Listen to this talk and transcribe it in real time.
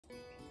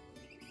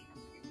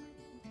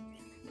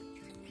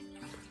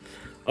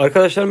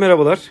Arkadaşlar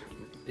merhabalar.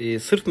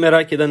 Sırf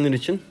merak edenler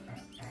için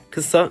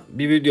kısa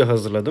bir video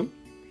hazırladım.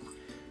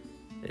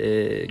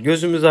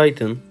 Gözümüz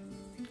aydın.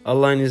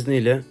 Allah'ın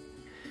izniyle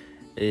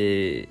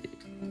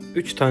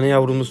 3 tane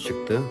yavrumuz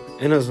çıktı.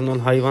 En azından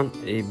hayvan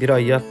bir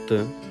ay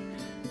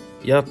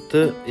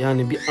yattı.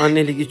 Yani bir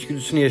annelik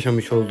içgüdüsünü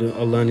yaşamış oldu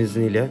Allah'ın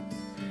izniyle.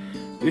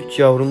 3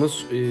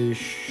 yavrumuz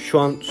şu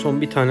an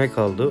son bir tane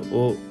kaldı.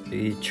 O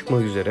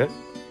çıkmak üzere.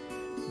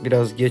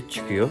 Biraz geç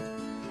çıkıyor.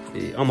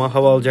 Ama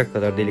hava alacak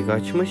kadar delik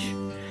açmış.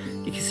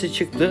 İkisi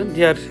çıktı.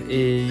 Diğer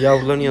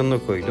yavruların yanına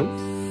koydum.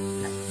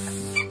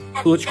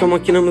 Kuluçka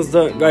makinamız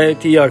da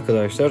gayet iyi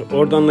arkadaşlar.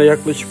 Oradan da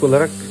yaklaşık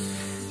olarak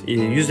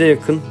 100'e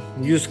yakın,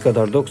 100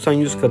 kadar,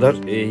 90-100 kadar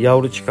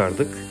yavru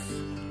çıkardık.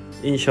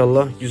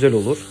 İnşallah güzel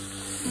olur.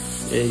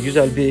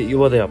 Güzel bir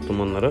yuva da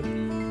yaptım onlara.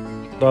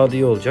 Daha da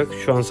iyi olacak.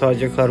 Şu an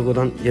sadece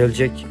kargodan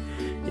gelecek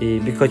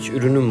birkaç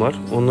ürünüm var.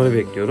 Onları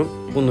bekliyorum.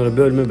 Bunları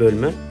bölme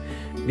bölme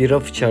bir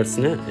raf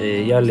içerisine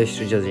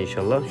yerleştireceğiz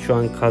inşallah. Şu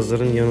an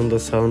kazların yanında,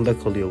 sağında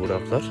kalıyor bu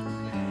raflar.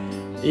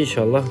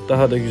 İnşallah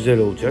daha da güzel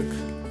olacak.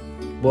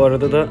 Bu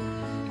arada da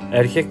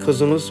erkek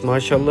kazımız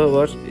maşallah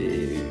var.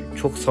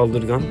 Çok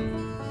saldırgan.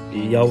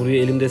 Yavruyu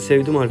elimde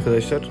sevdim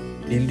arkadaşlar.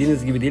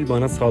 Bildiğiniz gibi değil,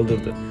 bana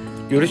saldırdı.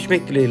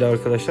 Görüşmek dileğiyle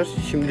arkadaşlar.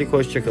 Şimdilik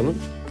hoşça kalın.